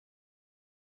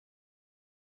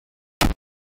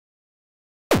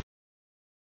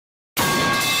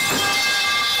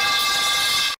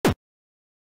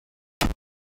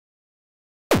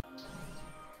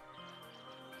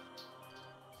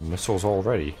Missiles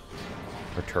already.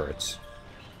 Or turrets.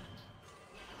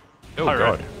 Oh All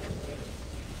god. right.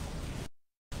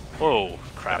 Whoa,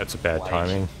 crap. That's a bad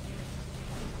timing.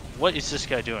 What is this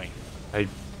guy doing? I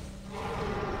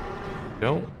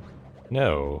don't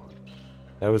know.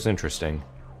 That was interesting.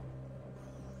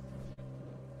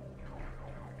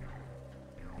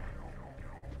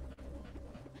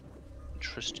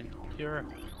 Interesting here.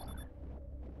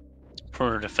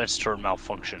 For defense turret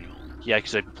malfunction. Yeah,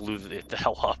 because I blew the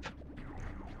hell up.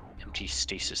 Empty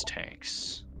stasis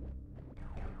tanks.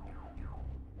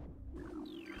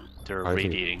 They're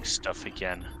radiating stuff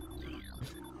again.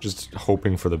 Just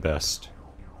hoping for the best.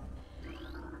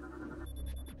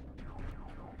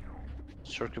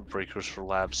 Circuit breakers for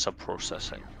lab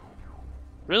sub-processing.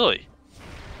 Really?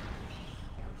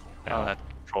 Yeah. Oh, that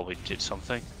probably did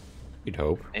something. You'd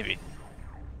hope. Maybe.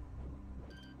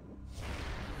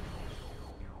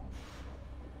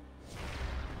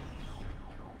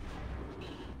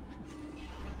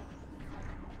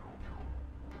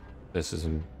 This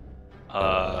isn't...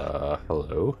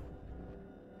 hello?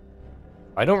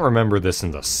 I don't remember this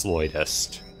in the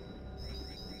slightest.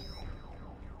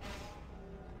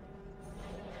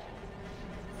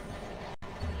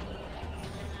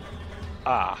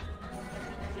 Ah.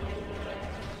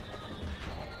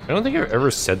 I don't think I've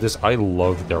ever said this. I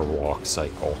love their walk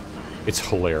cycle. It's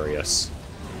hilarious.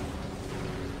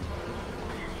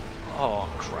 Oh,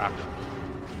 crap.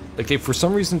 Like, they for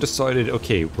some reason decided,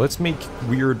 okay, let's make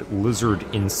weird lizard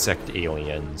insect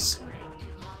aliens.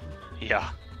 Yeah.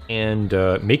 And,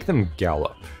 make them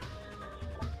gallop.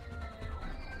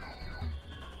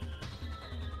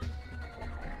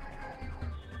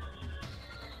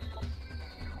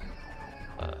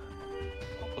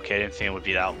 Okay, I didn't think it would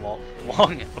be that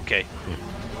long. Okay.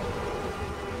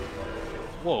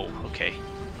 Whoa, okay.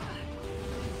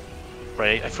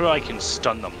 Right, I feel I can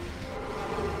stun them.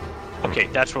 Okay,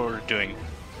 that's what we're doing.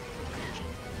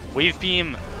 Wave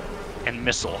beam and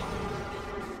missile.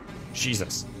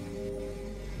 Jesus.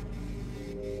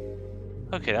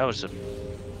 Okay, that was a...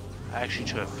 I actually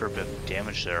took a fair bit of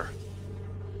damage there.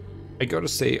 I gotta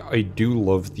say, I do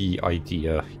love the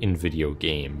idea in video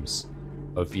games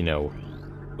of, you know,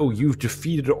 oh, you've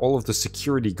defeated all of the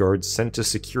security guards sent to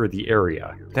secure the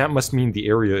area. That must mean the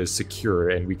area is secure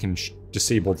and we can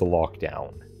disable the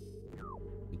lockdown.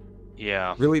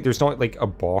 Yeah. Really, there's not, like, a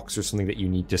box or something that you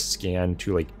need to scan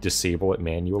to, like, disable it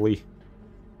manually?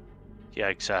 Yeah,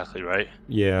 exactly, right?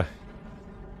 Yeah.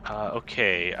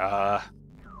 Okay,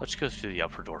 let's go through the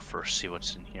upper door first, see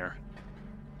what's in here.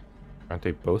 Aren't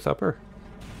they both upper?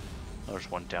 There's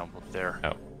one down there.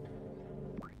 Oh.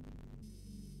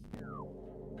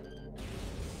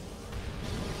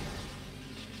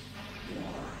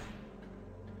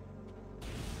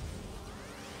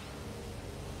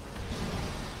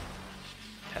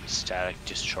 And static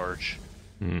discharge.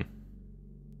 Hmm.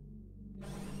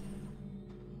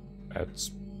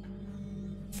 That's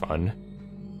fun.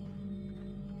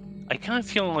 I kind of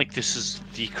feel like this is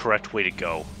the correct way to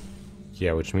go.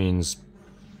 Yeah, which means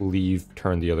leave,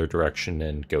 turn the other direction,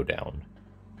 and go down.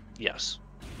 Yes.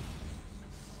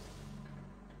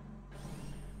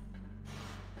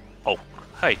 Oh,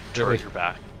 hi, turret, you're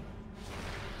back.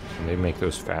 Can they make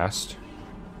those fast?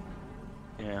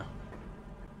 Yeah.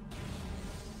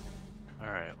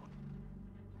 Alright.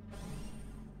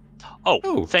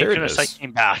 Oh, thank there it goodness I is.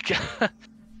 came back.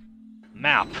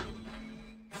 Map.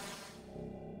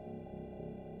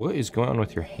 What is going on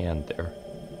with your hand there?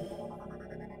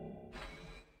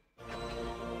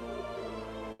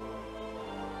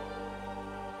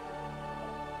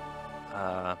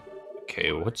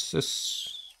 Okay, what's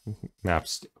this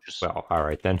map's? Well,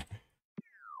 alright then.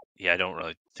 Yeah, I don't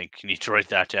really think you need to write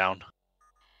that down.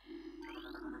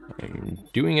 I'm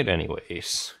doing it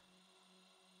anyways.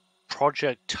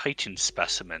 Project Titan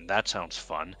specimen, that sounds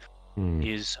fun,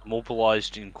 is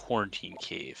mobilized in quarantine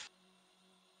cave.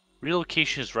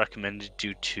 Relocation is recommended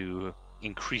due to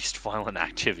increased violent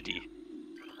activity.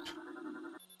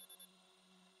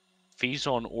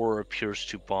 Phazon ore appears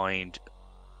to bind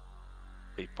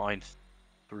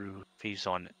through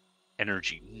Phazon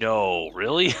energy. No,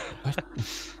 really? What?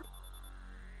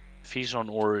 Phazon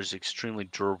ore is extremely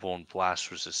durable and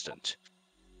blast resistant.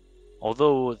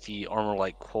 Although the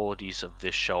armor-like qualities of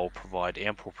this shell provide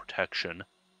ample protection,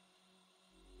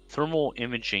 thermal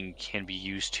imaging can be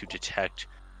used to detect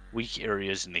weak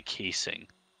areas in the casing.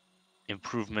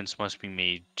 Improvements must be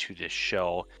made to this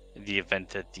shell in the event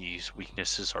that these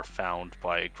weaknesses are found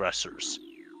by aggressors.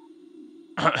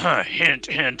 Hint,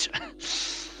 hint.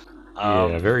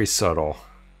 Yeah, very subtle.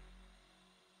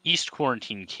 East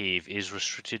Quarantine Cave is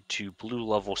restricted to blue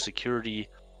level security.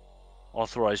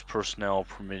 Authorized personnel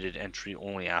permitted entry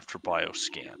only after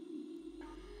bioscan.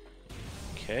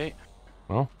 Okay.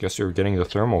 Well, guess you're getting the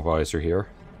thermal visor here.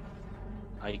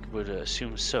 I would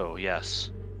assume so, yes.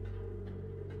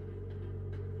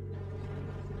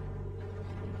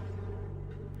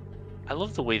 I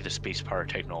love the way the space pirate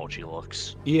technology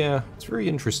looks. Yeah, it's very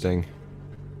interesting.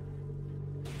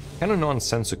 Kind of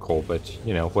nonsensical, but,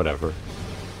 you know, whatever.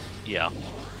 Yeah.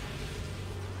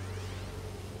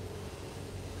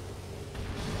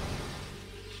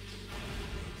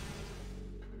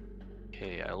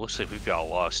 Okay, it looks like we've got a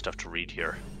lot of stuff to read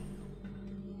here.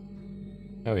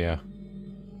 Oh, yeah.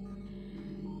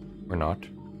 Or not.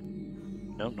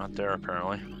 Nope, not there,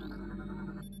 apparently.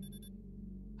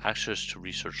 Access to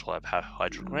research lab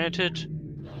Hydra granted.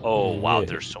 Oh, wow, Yeah.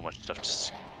 there's so much stuff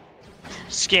to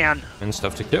scan. And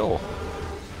stuff to kill.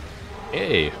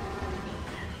 Hey.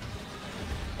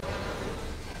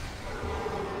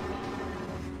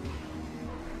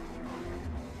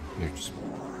 You're just...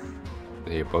 Are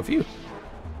they above you?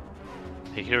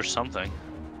 Hey, here's something.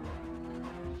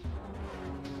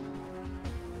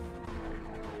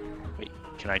 Wait,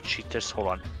 can I cheat this? Hold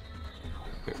on.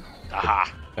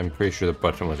 Aha! I'm pretty sure the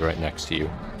button was right next to you.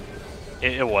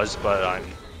 It was, but I'm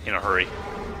in a hurry.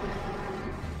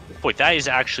 Boy, that is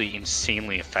actually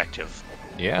insanely effective.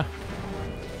 Yeah.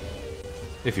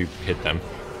 If you hit them.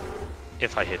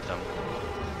 If I hit them.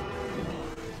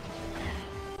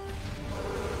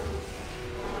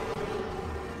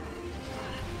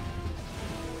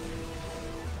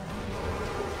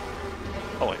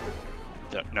 Oh wait.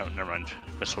 No, never mind.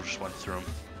 Missile just went through him.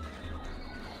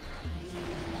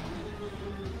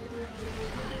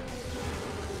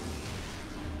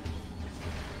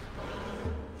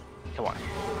 Come on.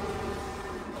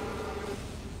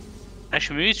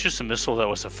 Actually, maybe it's just a missile that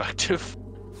was effective.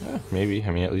 Yeah, maybe.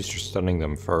 I mean, at least you're stunning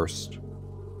them first.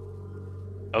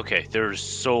 Okay, there's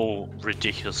so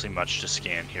ridiculously much to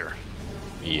scan here.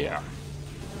 Yeah.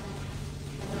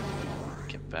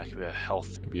 Get back a bit of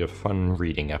health. It'd be a fun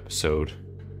reading episode.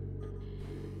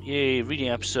 Yay, reading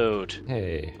episode.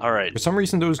 Hey. Alright. For some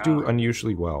reason, those do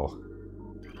unusually well.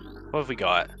 What have we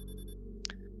got?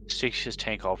 Stasis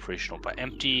tank operational but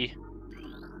empty.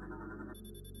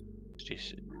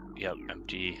 Stasis, yep,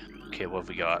 empty. Okay, what have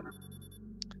we got?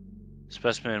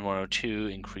 Specimen 102,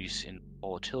 increase in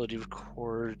volatility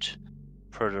record.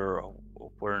 Predator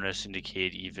awareness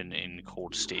indicate even in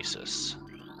cold stasis.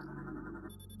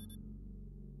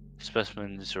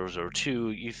 Specimen 002,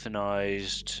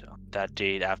 euthanized that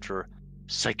date after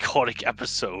psychotic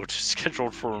episode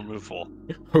scheduled for removal.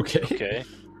 Okay. Okay.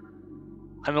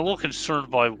 I'm a little concerned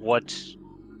by what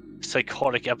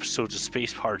psychotic episodes of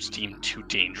Space Pirates deem too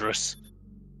dangerous.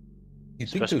 You'd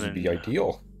think those would be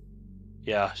ideal.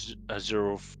 Yeah,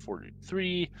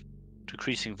 043,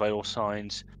 decreasing vital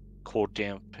signs, cold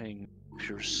damping,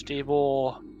 pure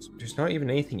stable. There's not even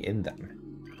anything in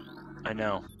them. I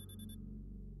know.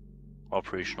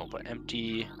 Operational but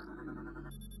empty.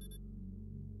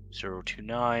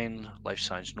 029, life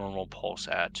signs normal, pulse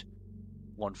at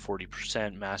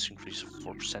 140%, mass increase of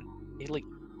 4%. Hey, like,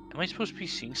 am I supposed to be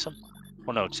seeing some?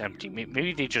 Well, no, it's empty.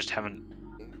 Maybe they just haven't.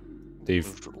 They've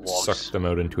sucked them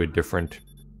out into a different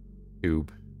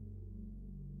tube.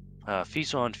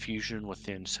 Fison fusion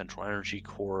within central energy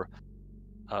core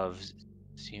of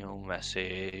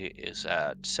Xenomesse is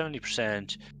at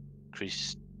 70%.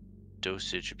 Increased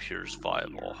dosage appears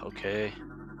viable. Okay.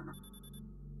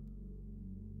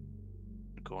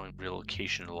 Going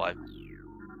relocation to live.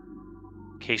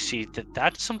 Okay, see,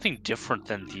 that's something different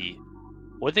than the...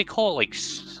 What do they call it? Like,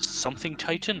 something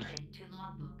Titan?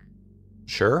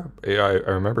 Sure. I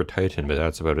remember Titan, but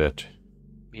that's about it.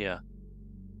 Yeah.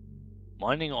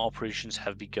 Mining operations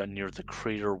have begun near the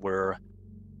crater where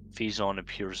Fison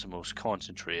appears the most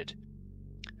concentrated.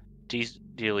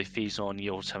 Daily Fison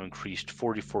yields have increased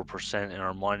 44% and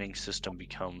our mining system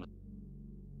becomes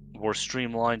more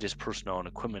streamlined as personnel and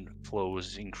equipment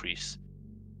flows increase.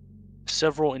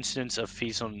 Several incidents of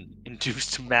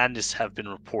Fison-induced madness have been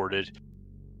reported,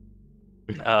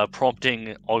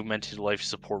 prompting augmented life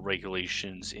support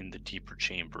regulations in the deeper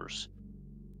chambers.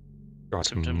 Got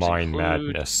Symptoms mind include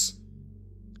madness.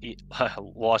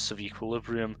 Loss of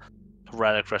equilibrium,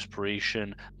 erratic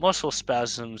respiration, muscle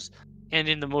spasms, and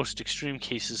in the most extreme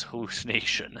cases,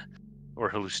 hallucinations.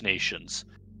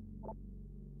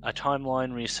 A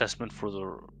timeline reassessment for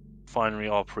the refinery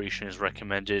operation is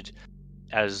recommended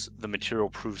as the material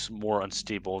proves more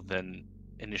unstable than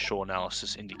initial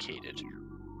analysis indicated.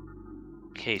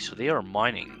 Okay, so they are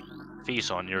mining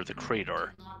Fison near the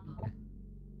crater.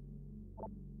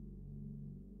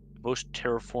 Most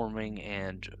terraforming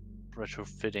and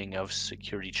retrofitting of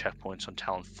security checkpoints on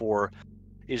Talon 4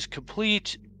 is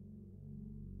complete,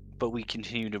 but we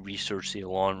continue to research the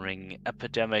alarming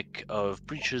epidemic of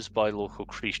breaches by local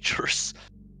creatures.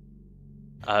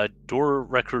 Door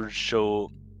records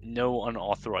show no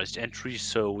unauthorized entries,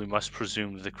 so we must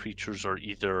presume the creatures are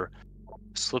either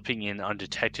slipping in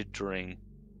undetected during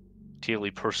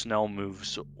daily personnel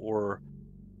moves or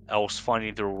else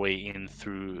finding their way in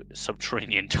through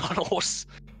subterranean tunnels.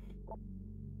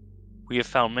 We have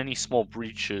found many small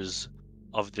breaches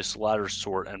of this latter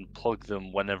sort and plug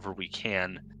them whenever we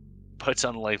can, but it's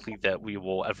unlikely that we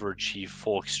will ever achieve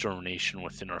full extermination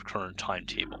within our current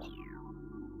timetable.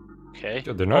 Okay.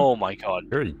 They're not Oh my god.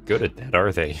 very good at that,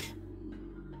 are they?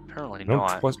 Apparently I don't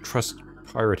not. trust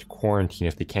pirate quarantine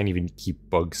if they can't even keep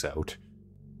bugs out.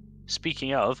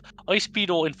 Speaking of, ice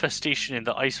beetle infestation in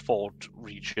the ice vault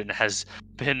region has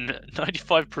been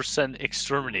 95%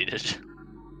 exterminated.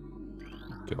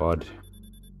 God.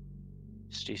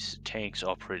 Stasis tanks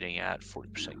operating at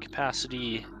 40%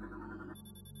 capacity.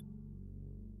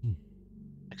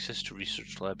 Access to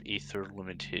research lab ether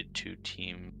limited to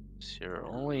team 0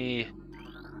 only.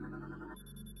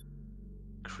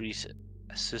 Increase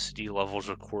acidity levels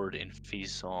recorded in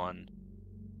Phazon.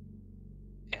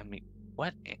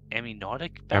 What?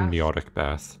 Amniotic bath? Amniotic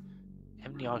bath.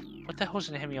 Amniotic. What the hell is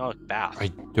an amniotic bath?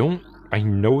 I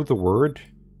know the word.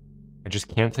 I just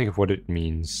can't think of what it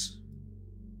means.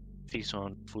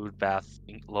 Phazon fluid bath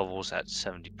levels at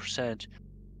 70%.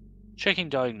 Checking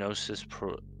diagnosis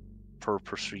per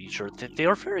procedure. They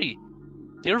are very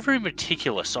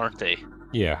meticulous, aren't they?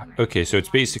 Yeah, okay, so it's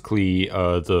basically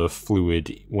the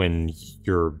fluid when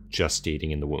you're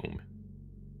gestating in the womb.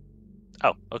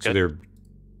 Oh, okay. So they're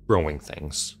growing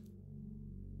things.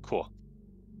 Cool.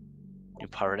 New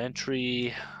pirate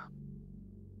entry.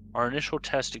 Our initial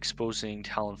test exposing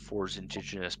Talon 4's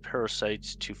indigenous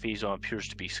parasites to Phazon appears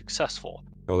to be successful.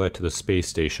 Tell that to the space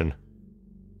station.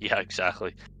 Yeah,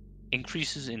 exactly.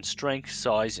 Increases in strength,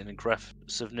 size, and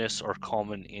aggressiveness are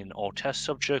common in all test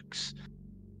subjects,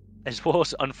 as well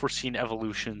as unforeseen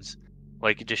evolutions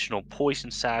like additional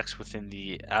poison sacs within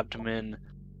the abdomen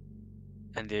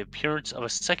and the appearance of a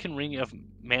second ring of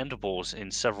mandibles in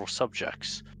several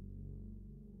subjects.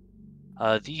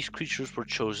 These creatures were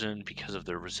chosen because of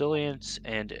their resilience,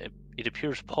 and it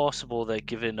appears possible that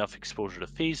given enough exposure to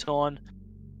Phazon,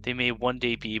 they may one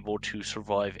day be able to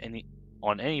survive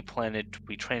on any planet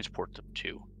we transport them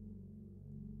to.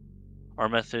 Our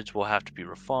methods will have to be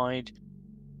refined.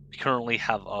 We currently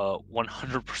have a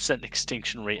 100%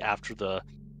 extinction rate after the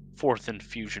 4th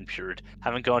infusion period.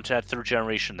 Haven't gone to that 3rd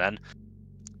generation then.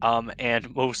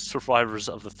 And most survivors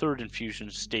of the 3rd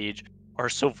infusion stage are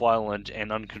so violent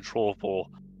and uncontrollable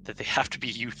that they have to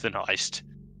be euthanized.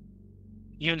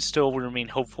 Even still, we remain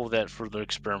hopeful that further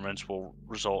experiments will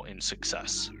result in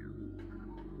success.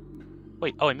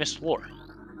 Wait, oh, I missed lore.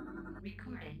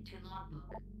 Recording to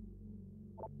logbook.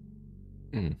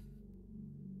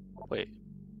 Wait.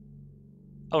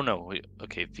 Oh no,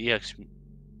 okay, VX...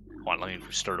 Hold on, let me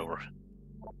start over.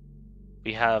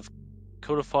 We have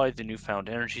codified the newfound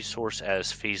energy source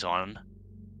as Phazon.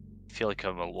 I feel like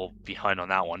I'm a little behind on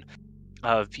that one.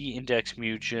 V-index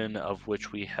mugen, of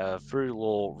which we have very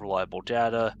little reliable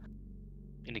data.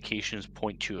 Indications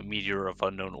point to a meteor of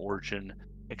unknown origin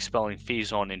expelling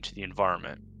Phazon into the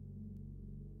environment.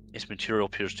 Its material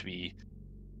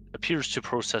appears to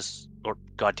process, or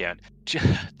goddamn,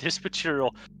 this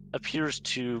material appears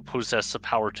to possess the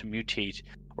power to mutate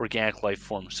organic life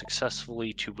forms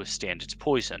successfully to withstand its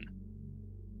poison.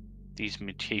 These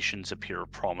mutations appear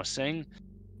promising,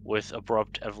 with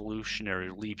abrupt evolutionary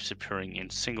leaps appearing in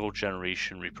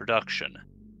single-generation reproduction.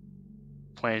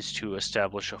 Plans to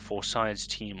establish a full science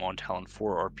team on Talon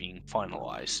 4 are being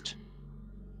finalized.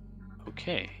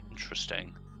 Okay,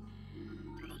 interesting.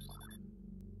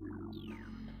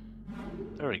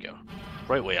 There we go.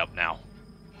 Right way up now.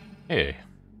 Hey.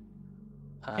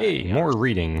 Hey, Yeah. more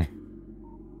reading.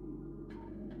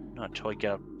 Not until I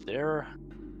get up there.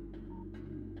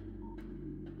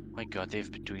 My god,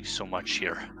 they've been doing so much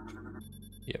here.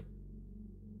 Yep.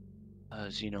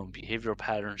 Xenome behavioral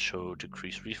patterns show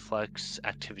decreased reflex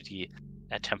activity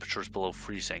at temperatures below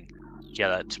freezing. Yeah,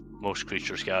 that's most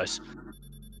creatures, guys.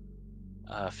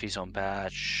 Phazon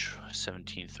batch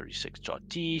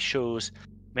 1736.d shows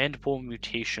mandible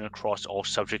mutation across all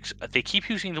subjects. They keep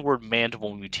using the word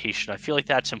mandible mutation. I feel like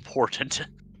that's important.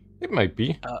 It might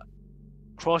be.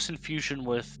 Cross infusion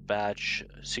with batch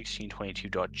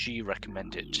 1622.g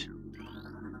recommended.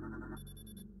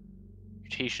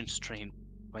 Mutation strain,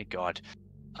 my god.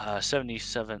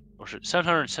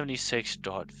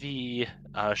 776.v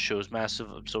shows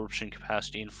massive absorption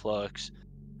capacity influx.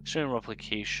 Strain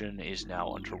replication is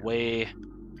now underway.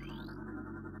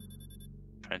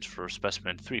 Transfer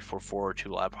specimen 344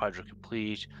 to Lab Hydra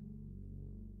complete.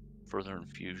 Further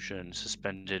infusion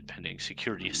suspended pending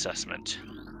security assessment.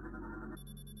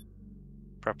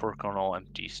 Prep work on all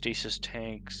empty stasis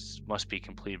tanks must be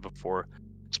completed before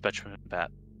specimen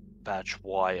batch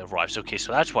Y arrives. Okay,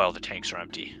 so that's why all the tanks are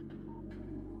empty.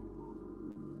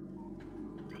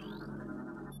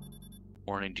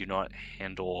 Warning, do not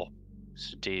handle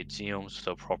sedated xenomes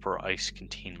without proper ice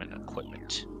containment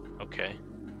equipment. Okay.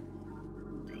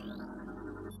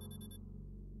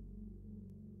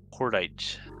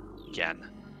 Cordite again.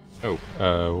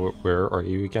 Oh, where are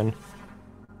you again?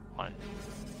 Fine.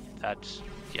 That's,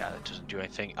 yeah, that doesn't do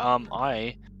anything.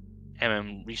 I am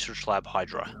in Research Lab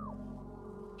Hydra.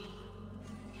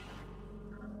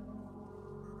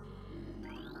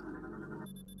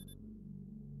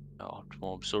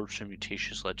 Optimal absorption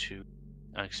mutations led to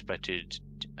unexpected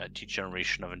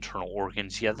degeneration of internal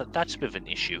organs. Yeah, that's a bit of an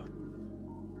issue.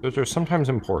 Those are sometimes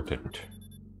important.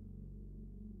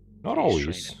 Not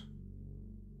always.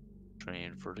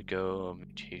 Strain, vertigo,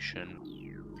 mutation.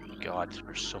 God,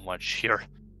 there's so much here.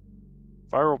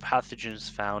 Viral pathogens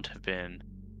found have been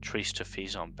traced to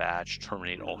phase-on batch.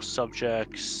 Terminate all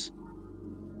subjects.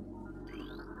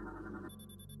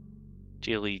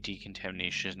 Daily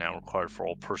decontamination is now required for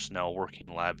all personnel working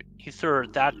in lab ether.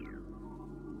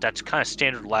 That's kind of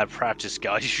standard lab practice,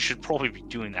 guys. You should probably be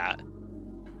doing that.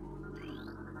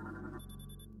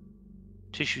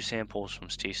 Tissue samples from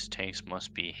stasis tanks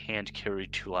must be hand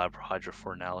carried to Lab Hydra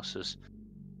for analysis.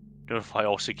 Notify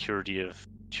all security if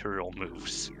material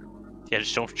moves. Yeah,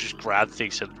 just don't grab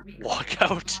things and walk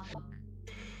out.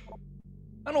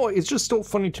 I don't know, it's just still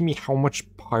funny to me how much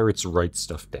pirates write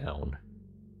stuff down.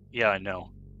 Yeah, I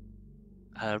know.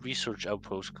 Research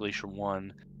Outpost Glacier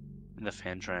 1 in the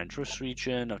Fandrandrus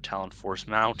region of Talon Forest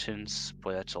Mountains.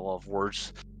 Boy, that's a lot of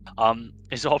words.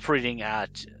 Is operating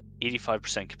at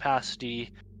 85%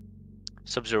 capacity.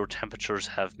 Sub-zero temperatures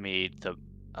have made the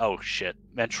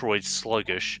Metroid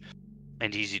sluggish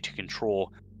and easy to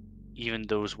control, even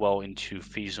those well into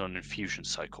phase-on infusion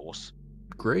cycles.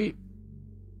 Great.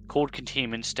 Cold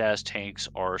containment status tanks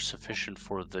are sufficient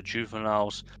for the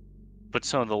juveniles, but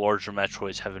some of the larger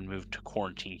Metroids have been moved to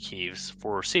quarantine caves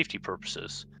for safety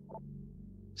purposes.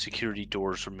 Security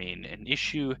doors remain an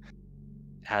issue,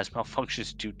 as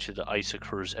malfunctions due to the ice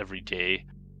occurs every day.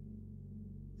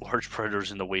 Large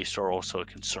predators in the waste are also a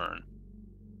concern,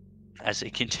 as they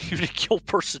continue to kill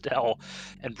personnel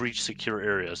and breach secure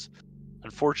areas.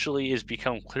 Unfortunately, it has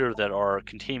become clear that our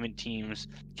containment teams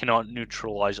cannot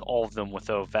neutralize all of them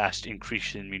without a vast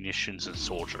increase in munitions and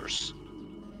soldiers.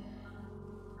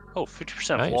 Oh,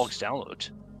 50% Nice. of logs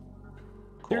download.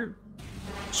 Cool. They're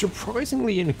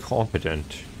surprisingly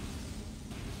incompetent.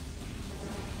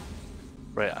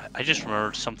 Right, I just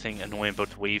remembered something annoying about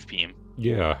the wave beam.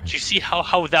 Yeah. Did you see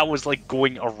how that was like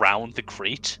going around the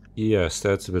crate? Yes,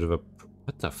 that's a bit of a...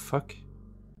 What the fuck?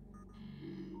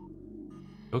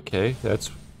 Okay,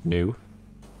 that's new.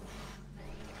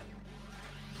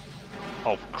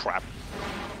 Oh, crap.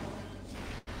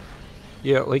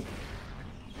 Yeah, like...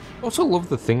 I also love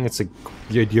the thing that's like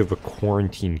the idea of a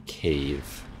quarantine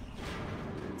cave.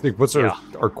 Like, what's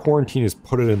our quarantine is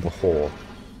put it in the hole.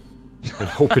 And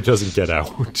hope it doesn't get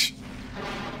out.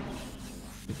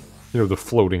 You know, the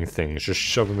floating things, just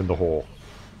shove them in the hole.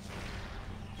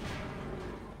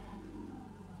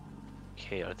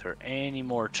 Okay, are there any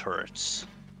more turrets?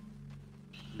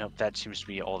 Nope, that seems to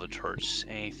be all the turrets.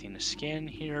 Anything to scan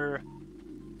here?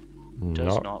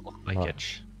 Does not look like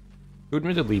much. it.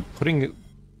 Admittedly, putting...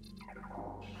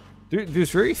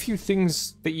 There's very few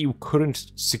things that you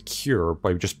couldn't secure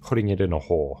by just putting it in a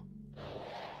hole.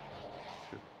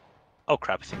 Oh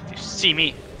crap, I think they see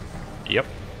me. Yep.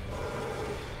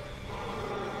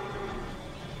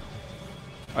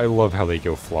 I love how they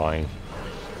go flying.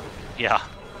 Yeah.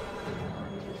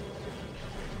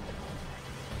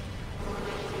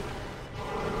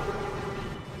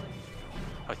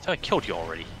 I thought I killed you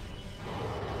already.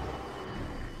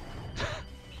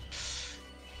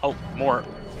 Oh, more.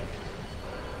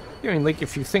 I mean, like,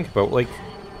 if you think about, like,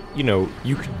 you know,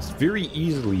 you could very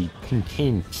easily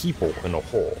contain people in a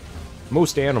hole.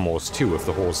 Most animals, too, if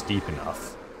the hole's deep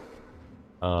enough.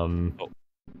 Oh.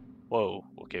 Whoa,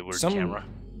 okay, where's the camera?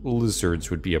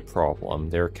 Lizards would be a problem.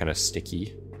 They're kind of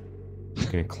sticky. You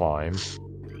can climb.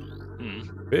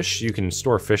 Fish, you can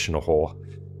store fish in a hole.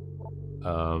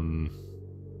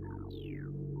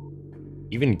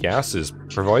 Even gases,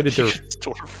 provided they're...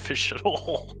 Store fish at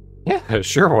all. Yeah,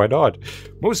 sure, why not?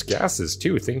 Most gases,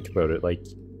 too, think about it, like...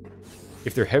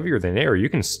 If they're heavier than air, you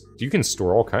can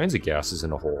store all kinds of gases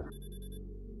in a hole.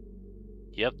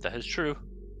 Yep, that is true.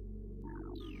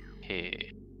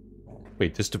 Okay.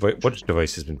 Wait, this device. What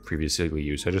device has been previously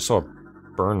used? I just saw a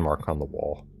burn mark on the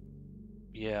wall.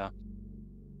 Yeah.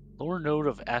 Lower node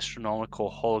of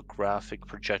astronomical holographic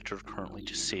projector currently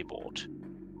disabled.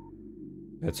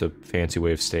 That's a fancy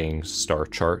way of saying star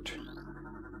chart.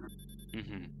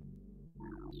 Mm-hmm.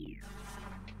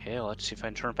 Okay, let's see if I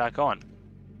can turn it back on.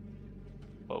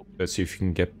 Whoa. Let's see if you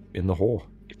can get in the hole.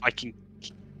 If I can...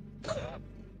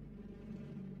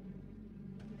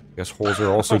 I guess holes are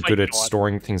also Oh my good at God.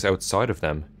 storing things outside of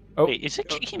them. Oh, Wait, is it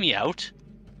kicking me out?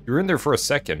 you're in there for a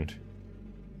second.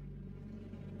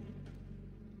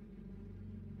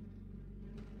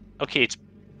 Okay, it's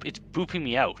booping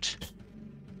me out.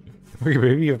 Okay,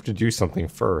 maybe you have to do something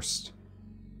first.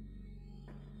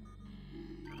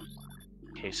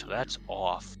 Okay, so that's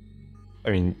off. I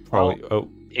mean, probably. Oh,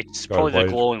 It's God, probably why the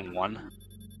did- glowing one.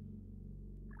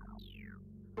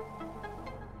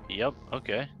 Yep,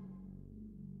 okay.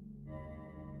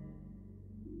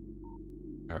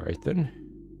 all right then.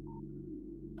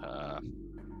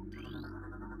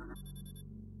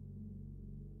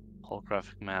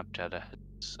 Holographic map data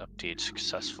has updated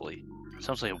successfully.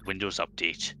 Sounds like a Windows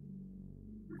update.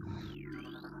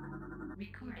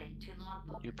 Recording to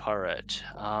logbook. New pirate.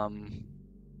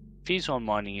 Phase 1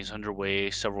 mining is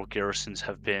underway. Several garrisons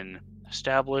have been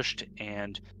established,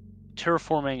 and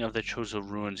terraforming of the Chozo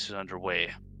ruins is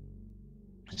underway.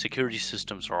 Security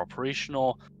systems are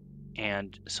operational,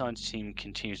 and the science team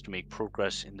continues to make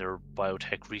progress in their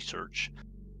biotech research.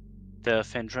 The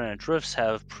Phandrana Drifts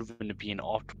have proven to be an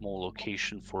optimal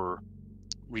location for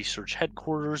research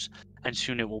headquarters, and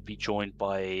soon it will be joined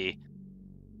by a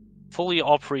fully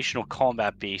operational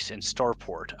combat base and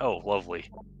starport. Oh, lovely.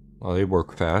 Well, they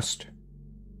work fast.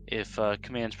 If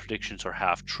Command's predictions are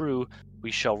half true,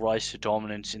 we shall rise to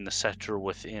dominance in the sector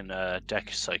within a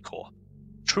decacycle.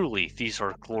 Truly, these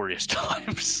are glorious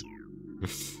times.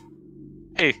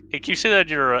 Hey, can you say that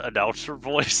in your announcer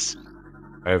voice?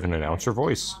 I have an announcer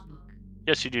voice. Logbook.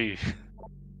 Yes, you do.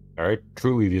 Alright,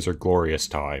 truly these are glorious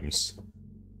times.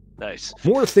 Nice.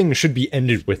 More things should be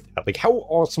ended with that. Like, how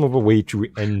awesome of a way to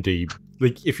end a...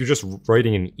 Like, if you're just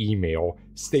writing an email,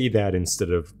 say that instead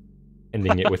of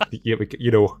ending it with,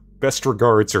 you know, best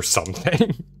regards or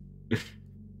something.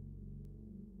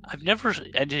 I've never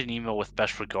ended an email with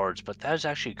best regards, but that is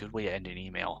actually a good way to end an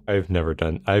email. I've never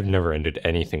ended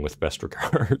anything with best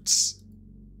regards.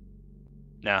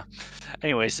 Nah.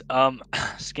 Anyways,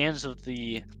 scans of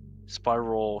the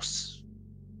spiral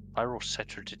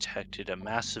sector detected a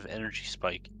massive energy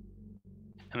spike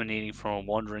emanating from a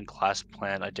wandering class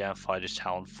plant identified as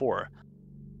Talon 4.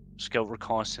 Scout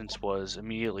reconnaissance was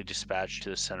immediately dispatched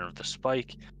to the center of the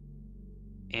spike,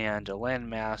 and a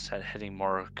landmass at heading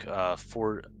mark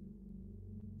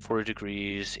 40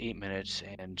 degrees, 8 minutes,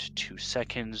 and 2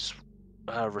 seconds,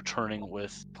 returning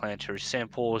with planetary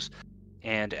samples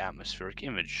and atmospheric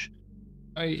image.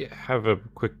 I have a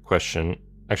quick question.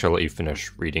 Actually, I'll let you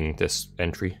finish reading this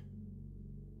entry.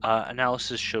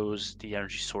 Analysis shows the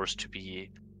energy source to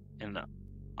be an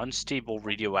unstable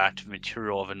radioactive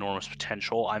material of enormous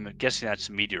potential. I'm guessing that's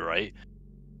a meteorite.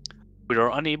 We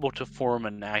are unable to form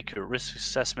an accurate risk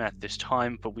assessment at this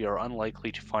time, but we are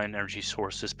unlikely to find an energy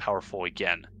source this powerful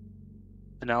again.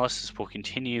 Analysis will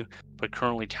continue, but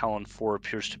currently Talon 4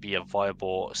 appears to be a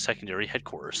viable secondary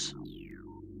headquarters.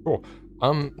 Cool.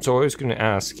 So I was going to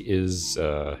ask is,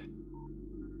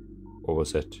 what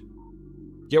was it?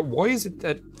 Yeah, why is it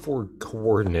that for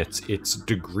coordinates it's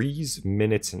degrees,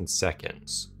 minutes, and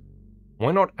seconds?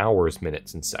 Why not hours,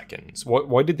 minutes, and seconds?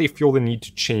 Why did they feel the need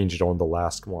to change it on the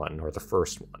last one, or the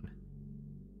first one?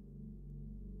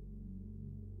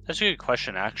 That's a good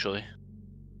question, actually.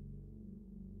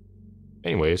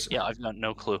 Anyways. Yeah, I've got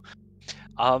no clue.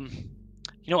 I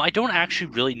don't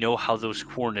actually really know how those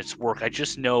coordinates work. I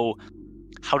just know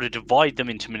how to divide them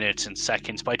into minutes and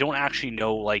seconds, but I don't actually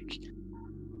know, like,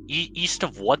 east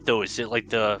of what, though? Is it, like,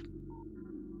 the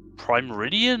prime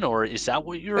meridian, or is that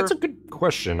what you're... That's a good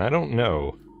question. I don't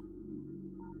know.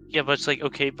 Yeah, but it's like,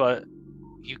 okay, but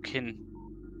you can...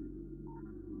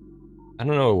 I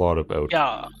don't know a lot about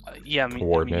Yeah, me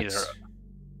coordinates. neither.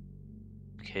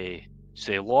 Okay,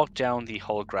 so they locked down the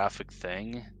holographic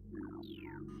thing.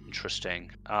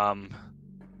 Interesting.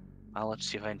 Let's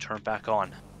see if I can turn it back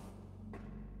on.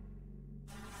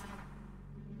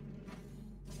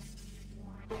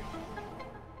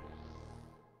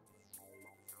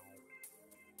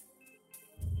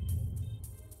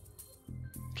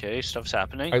 Okay, stuff's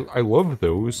happening. I love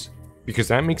those, because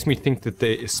that makes me think that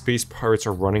the space pirates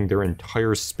are running their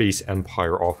entire space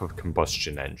empire off of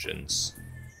combustion engines.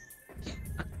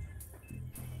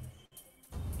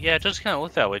 Yeah, it does kind of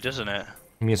look that way, doesn't it?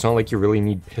 I mean, it's not like you really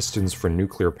need pistons for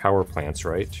nuclear power plants,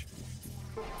 right?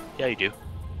 Yeah, you do.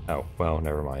 Oh, well,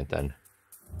 never mind then.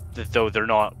 Though they're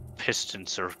not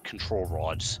pistons or control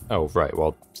rods. Oh, right,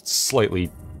 well,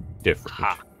 slightly different.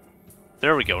 Ha.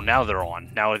 There we go. Now they're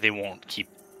on. Now they won't keep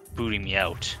booting me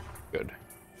out. Good.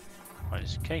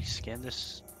 Can I scan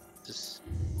this?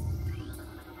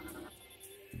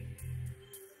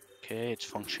 Okay, it's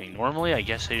functioning normally. I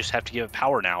guess I just have to give it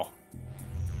power now.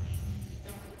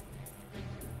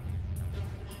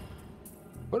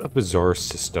 What a bizarre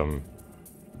system.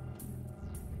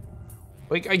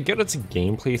 Like, I get it's a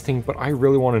gameplay thing, but I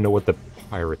really want to know what the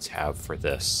pirates have for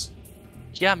this.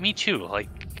 Yeah, me too. Like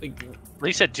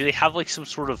I said, do they have like some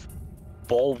sort of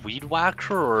ball weed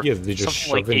whacker or Yeah, they just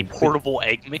something like shove a in portable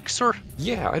egg mixer?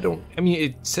 Yeah, I mean,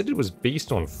 it said it was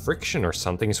based on friction or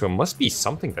something, so it must be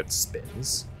something that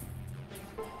spins.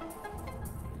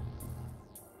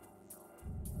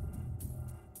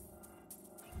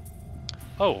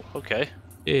 Oh, okay.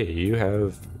 Yeah, you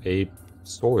have a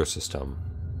solar system.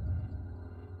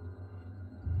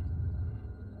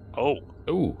 Oh.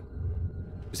 Ooh.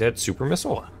 Is that super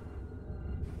missile?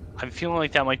 I'm feeling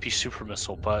like that might be super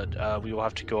missile, but we will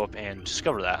have to go up and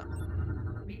discover that.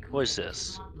 What is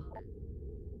this?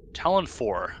 Talon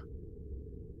 4.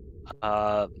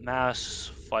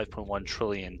 Mass 5.1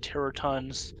 trillion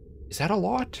teratons. Is that a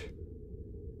lot?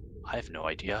 I have no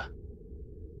idea.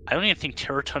 I don't even think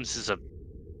teratons is a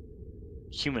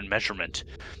human measurement.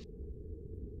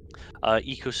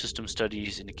 Ecosystem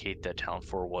studies indicate that Talon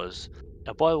 4 was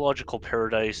a biological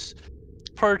paradise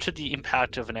prior to the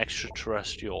impact of an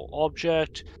extraterrestrial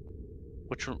object,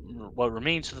 which what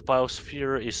remains of the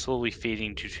biosphere is slowly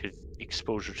fading due to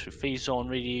exposure to phazon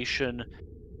radiation.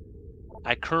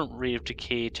 At current rate of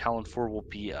decay, Talon 4 will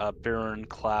be a barren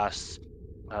class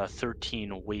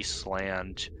 13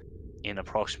 wasteland in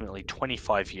approximately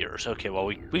 25 years. Okay, well,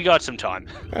 we got some time.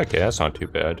 Okay, that's not too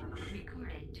bad.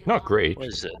 Not great. What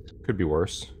is it? Could be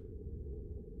worse.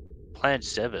 Planet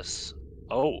Zebes.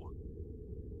 Oh.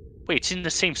 Wait, it's in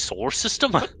the same solar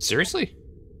system? Seriously?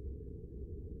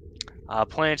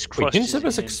 Planet's Wait, crust didn't is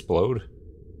Zebes in... explode?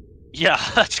 Yeah,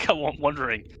 that's got one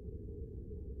wondering.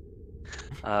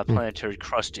 Planetary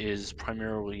crust is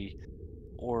primarily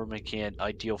ore, making it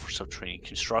ideal for subterranean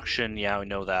construction. Yeah, we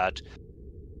know that.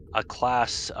 A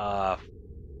class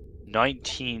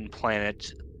 19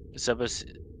 planet, Zebes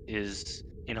is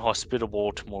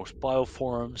inhospitable to most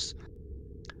bioforms.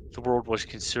 The world was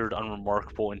considered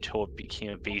unremarkable until it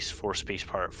became a base for space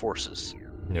pirate forces.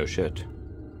 No shit.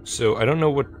 So I don't know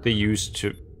what they used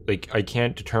to... Like, I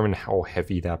can't determine how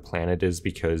heavy that planet is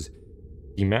because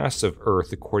the mass of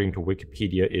Earth, according to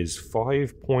Wikipedia, is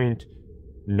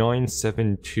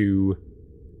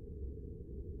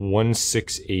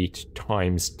 5.972168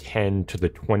 times 10 to the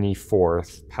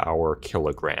 24th power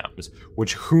kilograms,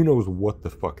 which who knows what the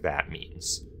fuck that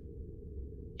means.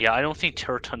 Yeah, I don't think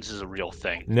teratons is a real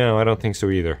thing. No, I don't think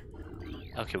so either.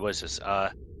 Okay, what is this?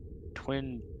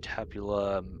 Twin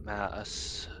tabula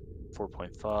mass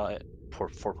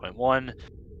 4.1.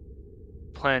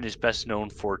 Planet is best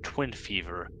known for twin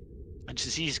fever, a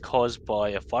disease caused by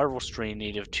a viral strain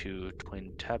native to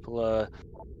twin tabula.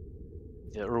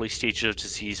 The early stages of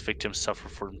disease, victims suffer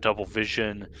from double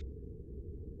vision.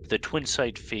 When the twin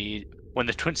site fades,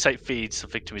 the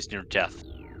victim is near death.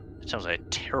 That sounds like a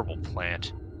terrible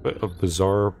plant. But a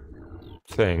bizarre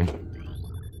thing.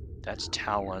 That's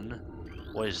Talon.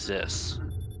 What is this?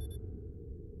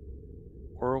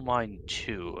 Oromine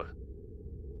 2.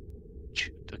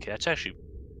 Okay, that's actually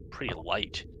pretty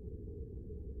light.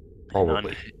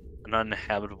 Probably. An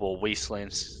uninhabitable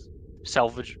wasteland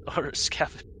salvaged or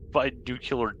scavenged by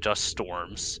nuclear dust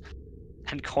storms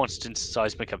and constant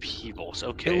seismic upheavals.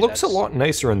 Okay, It looks a lot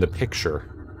nicer in the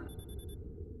picture.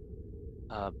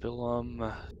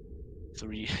 Biolab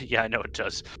 3. Yeah, I know it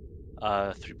does.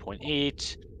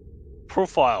 3.8.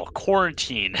 Profile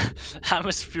quarantine.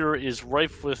 Atmosphere is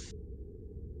rife with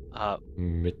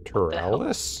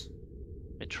Meticulous?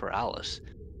 Meticulous.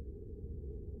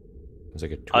 It's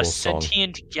like a Tool A song.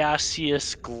 sentient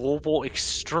gaseous global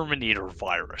exterminator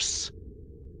virus.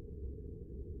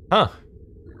 Huh.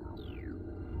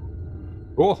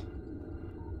 Cool.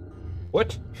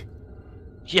 What?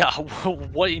 Yeah,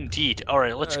 what indeed?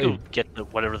 Alright, let's go get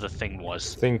whatever the thing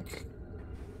was.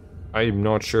 I'm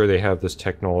not sure they have this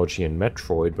technology in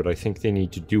Metroid, but I think they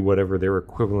need to do whatever their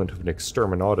equivalent of an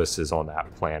exterminatus is on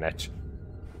that planet.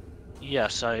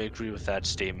 Yes, I agree with that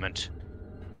statement.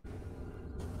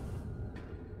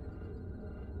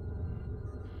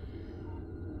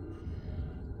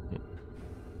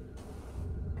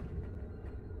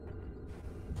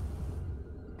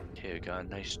 Okay, we got a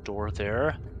nice door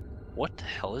there. What the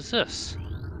hell is this?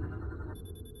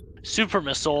 Super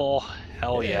missile!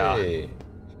 Hell yeah. Hey.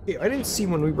 Hey, I didn't see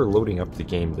when we were loading up the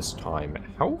game this time.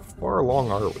 How far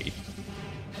along are we?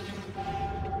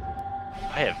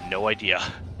 I have no idea.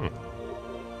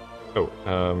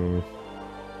 Oh,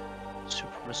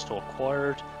 Super missile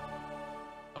acquired.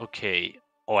 Okay.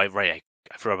 Oh, I forgot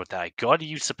about that. I gotta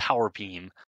use the power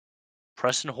beam.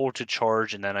 Press and hold to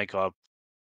charge, and then I gotta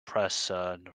press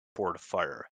 4 to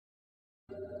fire.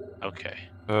 Okay.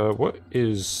 what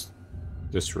is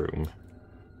this room?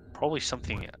 Probably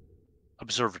something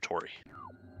observatory.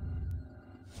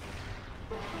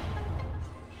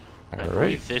 I Alright.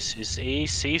 believe this is a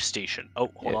save station. Oh,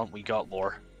 hold on, we got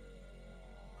lore.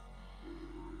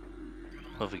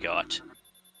 What have we got?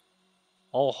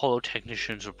 All holo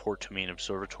technicians report to main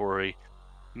observatory.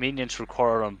 Maintenance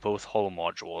required on both holo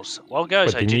modules. Well,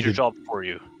 guys, But I they did your needed- job for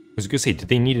you. I was gonna say, did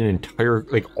they need an entire,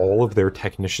 like, all of their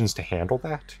technicians to handle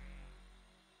that?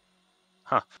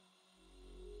 Huh.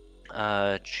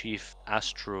 Chief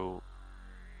Astrogation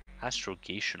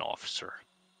Officer.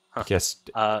 Huh. I guess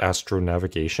Uh,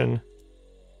 astronavigation?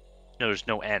 No, there's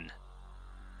no N.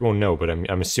 Well, no, but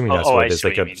I'm assuming Oh, that's I what it see is. what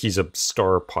Like, you mean. he's a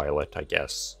star pilot, I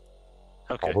guess.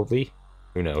 Okay. Probably?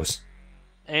 Who knows?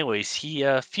 Anyways, he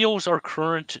feels our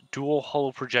current dual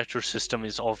holo projector system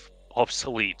is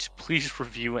obsolete. Please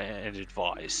review and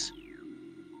advise.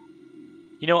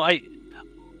 You know, I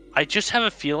just have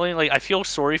a feeling, like, I feel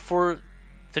sorry for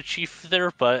the chief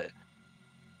there, but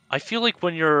I feel like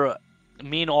when your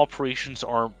main operations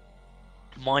are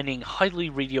mining highly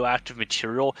radioactive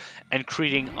material and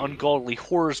creating ungodly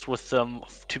horrors with them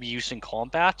to be used in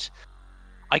combat,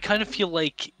 I kind of feel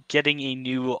like getting a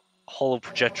new holo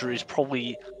projector is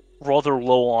probably rather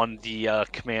low on the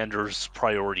commander's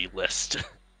priority list.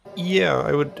 Yeah,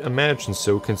 I would imagine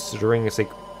so, considering it's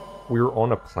like, we're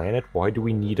on a planet, why do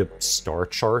we need a star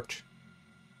chart?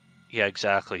 Yeah,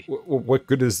 exactly. What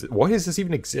good is... Why does this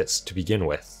even exist, to begin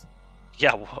with?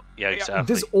 Yeah, well, yeah, exactly.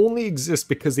 This only exists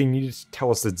because they needed to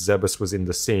tell us that Zebus was in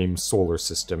the same solar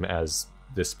system as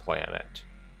this planet.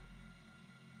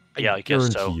 Yeah, I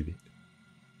guess so. guarantee-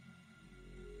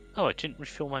 Oh, I didn't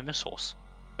refill my missiles.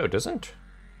 Oh, it doesn't?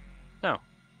 No.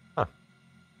 Huh.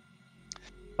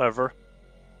 Whatever.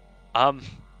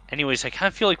 Anyways, I kind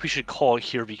of feel like we should call it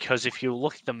here because if you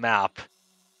look at the map,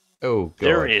 Oh, God.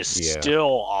 there is yeah. still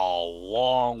a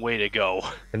long way to go.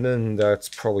 And then that's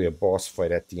probably a boss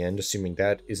fight at the end, assuming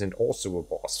that isn't also a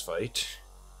boss fight.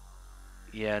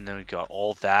 Yeah, and then we got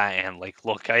all that, and like,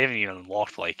 look, I haven't even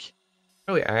unlocked like.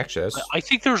 Oh yeah, actually, that's... I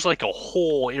think there's like a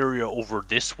whole area over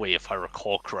this way, if I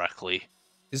recall correctly.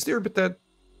 Is there, but that...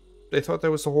 I thought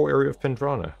that was the whole area of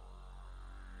Pendrana.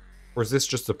 Or is this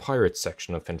just the pirate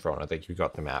section of Pendrana that you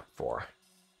got the map for?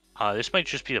 This might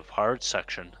just be the pirate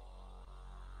section.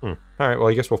 Alright, well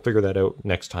I guess we'll figure that out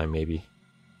next time, maybe.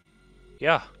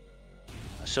 Yeah.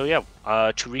 So yeah,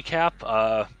 to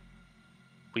recap,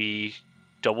 we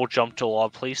double jumped to a lot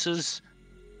of places,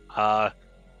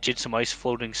 did some ice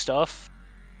floating stuff,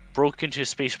 broke into a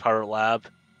space pirate lab,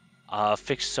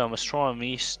 fixed some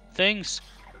astronomy things.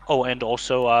 Oh, and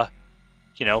also,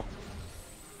 you know,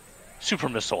 super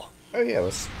missile. Oh yeah,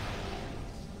 let's...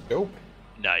 Dope.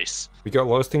 Nice. We got a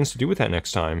lot of things to do with that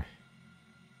next time.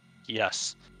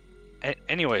 Yes.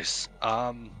 Anyways,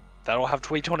 that'll have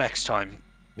to wait till next time.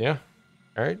 Yeah.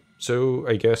 Alright, so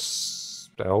I guess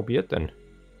that'll be it then.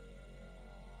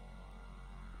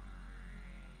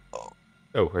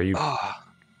 Oh, are you...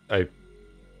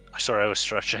 Sorry, I was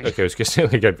stretching. Okay, I was gonna say,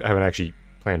 like, I haven't actually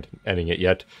planned ending it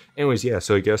yet. Anyways, yeah,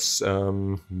 so I guess,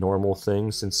 normal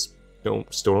thing, since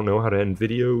still don't know how to end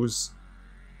videos.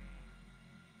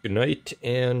 Good night,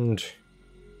 and...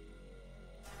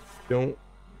 Don't...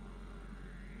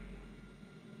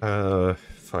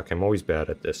 Fuck, I'm always bad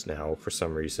at this now, for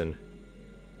some reason.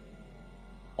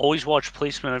 Always watch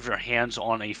placement of your hands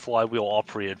on a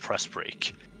flywheel-operated press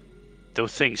brake.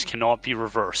 Those things cannot be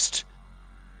reversed.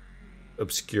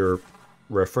 Obscure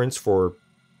reference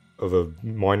of a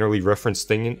minorly referenced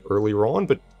thing earlier on,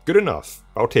 but good enough.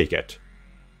 I'll take it.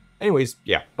 Anyways,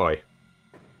 yeah, bye.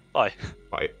 Bye.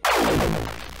 Bye.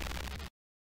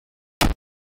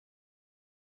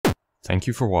 Thank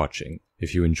you for watching.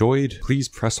 If you enjoyed, please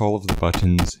press all of the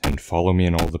buttons and follow me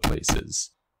in all the places.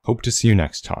 Hope to see you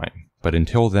next time, but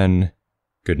until then,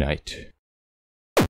 good night.